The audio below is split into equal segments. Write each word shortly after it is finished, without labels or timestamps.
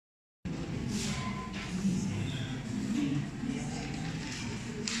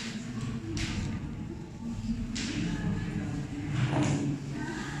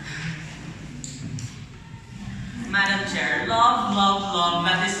love,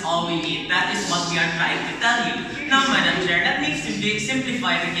 that is all we need. That is what we are trying to tell you. Now, Madam Chair, let me simply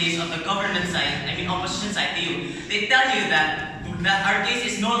simplify the case of the government side, opposition side to you. They tell you that our case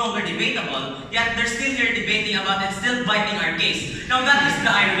is no longer debatable, yet they're still here debating about it, still fighting our case. Now that is the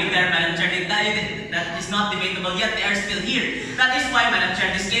irony there, Madam Chair. They tell you that it's not debatable, yet they are still here. That is why, Madam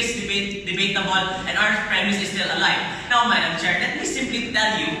Chair, this case is debatable and our premise is still alive. Now, Madam Chair, let me simply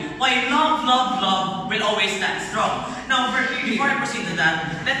tell you why love will always stand strong. Now, before I proceed to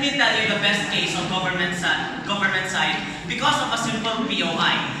that, let me tell you the best case of government side because of a simple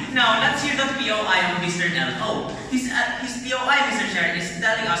POI. Now, let's hear the POI of Mr. L.O. His POI, Mr. Chair, is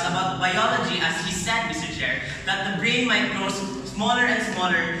telling us about biology, as he said, Mr. Chair, that the brain might grow smaller and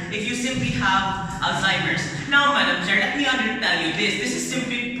smaller if you simply have Alzheimer's. Now, Madam Chair, let me tell you this. This is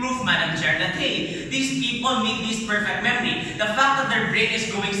simply proof, Madam Chair, that hey, these people need this perfect memory. The fact that their brain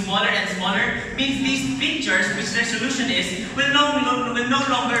is growing smaller and smaller means these pictures, which their solution is, will no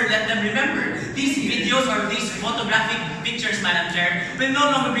longer let them remember. These videos or these photographic pictures, Madam Chair, will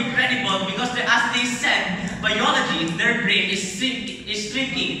no longer be credible because, as they said, biology, their brain is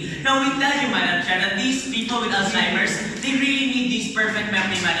shrinking. Now, we tell you, Madam Chair, that these people with Alzheimer's, they really need this perfect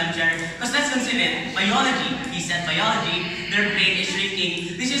memory, Madam Chair. Because let's consider it, biology, he said biology, their brain is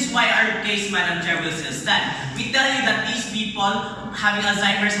shrinking. This is why our case, Madam Chair, will still stand. We tell you that these people having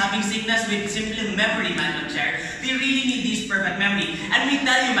Alzheimer's, having sickness with simple memory, Madam Chair, they really need this perfect memory. And we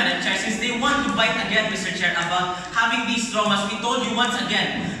tell you, Madam Chair, since they want to fight again, Mr. Chair, about having these traumas, we told you once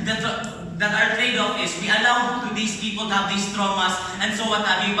again that our trade-off is we allow to these people to have these traumas and so what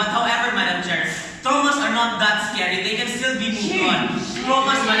have you. But however, Madam Chair, traumas are not that scary. They can still be moved on.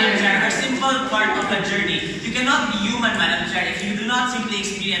 Traumas, Madam Chair, are simple part of the journey. You cannot be human, Madam Chair, if you do not simply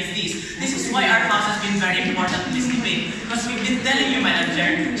experience these. This is why our class has been very important in this debate. Because we've been telling you, Madam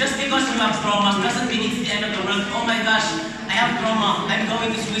Chair, just because you have traumas doesn't mean it's the end of the world. Oh my gosh, I have trauma, I'm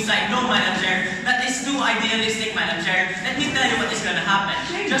going to suicide. No, Madam Chair, that is too idealistic, Madam Chair. Let me tell you what is going to happen.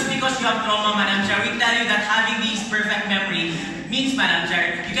 Just because you have trauma, Madam Chair, we tell you that having these perfect memory means, Madam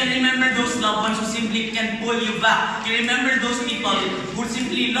Chair, you can remember those loved ones who simply can pull you back. You remember those people who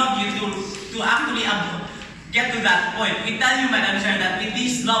simply love you to actually get to that point. We tell you, Madam Chair, that with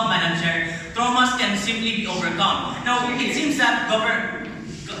this love, Madam Chair, traumas can simply be overcome. Now, it seems that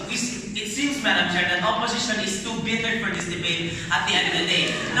Madam Chair, that opposition is too bitter for this debate at the end of the day.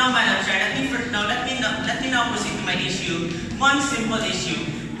 Now, Madam Chair, let me now proceed to my issue. One simple issue,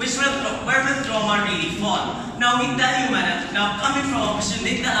 where will trauma really fall? Now, we tell you, Madam, now coming from opposition,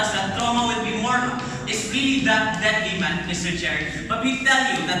 they tell us that trauma will be is really that deadly, Mr. Chair. But we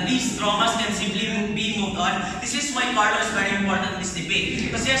tell you that these traumas can simply be moved on. This is why Carlo is very important in this debate.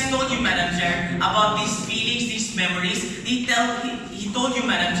 Because he has told you, Madam Chair, about these feelings, these memories. He told you,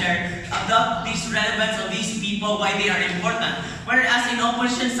 Madam Chair, about this relevance of these people, why they are important. Whereas in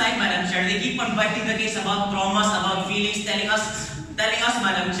opposition side, Madam Chair, they keep on fighting the case about traumas, about feelings, telling us,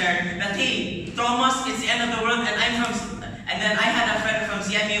 Madam Chair, that hey, traumas, it's the end of the world, and then I had a friend from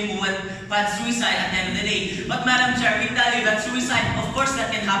CMU who had suicide at the end of the day. But Madam Chair, we tell you that suicide, of course that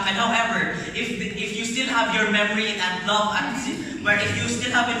can happen. However, if you still have your memory and love, where if you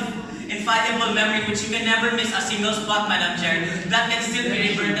still have infallible memory, which you can never miss a single spot, Madam Chair, that can still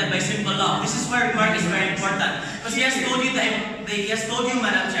be reverted by simple love. This is where Mark is very important. Because he has told you,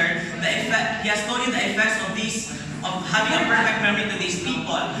 Madam Chair, he has told you the effects of having a perfect memory to these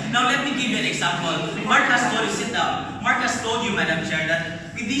people. Now let me give you an example. Mark has told you, sit down. Mark has told you, Madam Chair,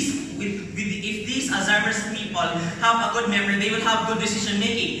 that if these Alzheimer's people have a good memory, they will have good decision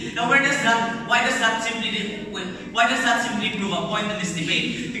making. Now why does that simply prove a point in this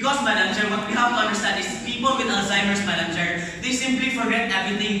debate? Because, Madam Chair, what we have to understand is people with Alzheimer's, Madam Chair, they simply forget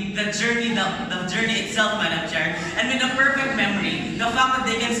everything, the journey itself, Madam Chair. And with a perfect memory, the fact that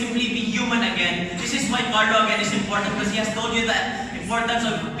they can simply be human again, this is why Carlo again is important, because he has told you the importance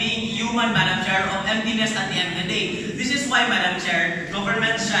of being human, Madam Chair, of emptiness at the end of the day. This is why, Madam Chair,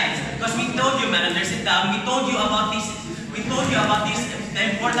 government shines. Because we told you, Madam Chair, sit down, we told you about the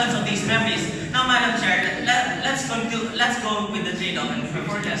importance of these memories. Now, Madam Chair, let's go with the trade-off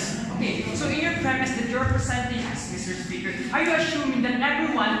before this. Okay, so in your premise that you're presenting as Mr. Speaker, are you assuming that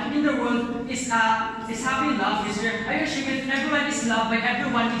everyone in the world is having love? Are you assuming that everyone is loved by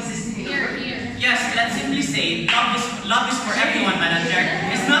everyone existing in the world? Yes, let's simply say love is for everyone, Madam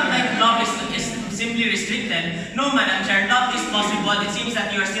Chair. It's not like love is simply restricted. No, Madam Chair, love is possible. It seems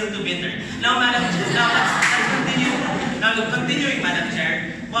that you are still too bitter. Now, Madam Chair, let's continue. Now, continuing, Madam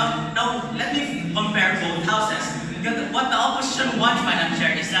Chair. Well, now let me compare both houses. What the opposition wants, Madam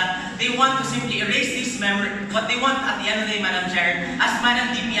Chair, is that they want to simply erase this memory. What they want at the end of the day, Madam Chair, as Madam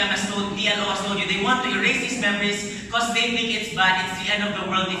DPM has told, DLO has told you, they want to erase these memories because they think it's bad, it's the end of the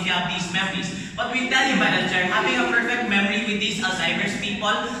world if you have these memories. But we tell you, Madam Chair, having a perfect memory with these Alzheimer's people,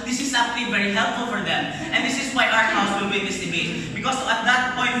 this is actually very helpful for them. And this is why our house will win this debate. Because at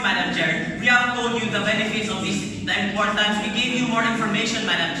that point, Madam Chair, we have told you the benefits of this, the importance. We gave you more information,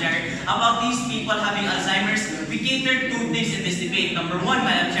 Madam Chair, about these people having Alzheimer's. We catered two things in this debate. Number one,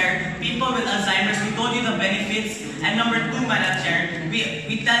 Madam Chair, people with Alzheimer's, we told you the benefits. And number two, Madam Chair,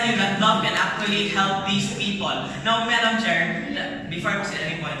 we tell you that love can actually help these people. Now, Madam Chair, before I say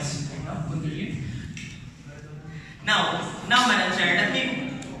any points, Now, Madam Chair,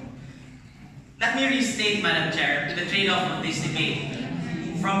 let me restate, Madam Chair, the trade-off of this debate.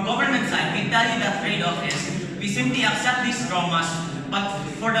 From government side, we tell you that trade-off is we simply accept these traumas, but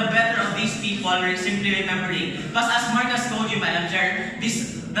for the better of these people, we're simply remembering. Because as Mark has told you, Madam Chair,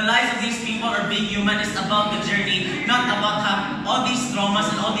 the lives of these people or being human is about the journey, not about how all these traumas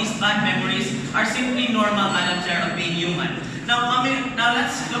and all these bad memories are simply normal, Madam Chair, of being human. Now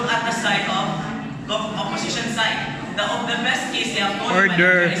let's look at the side of opposition side. The best case they have told you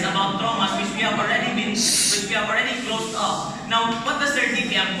is about traumas which we have already closed off. Now, what does their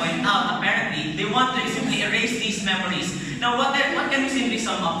DPM point out? Apparently, they want to simply erase these memories. Now, what can we simply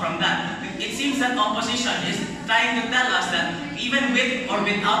sum up from that? It seems that opposition is trying to tell us that even with or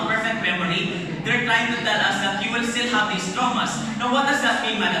without perfect memory, they're trying to tell us that you will still have these traumas. Now, what does that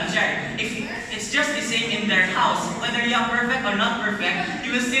mean, Madam Chair? If it's just the same in their house, whether you are perfect or not perfect,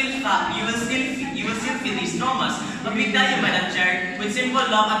 you will still feel these traumas. But we tell you, Madam Chair, with simple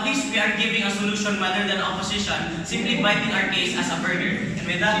love, at least we are giving a solution rather than opposition, simply biting our case as a burger. And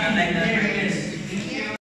with that, I'd like to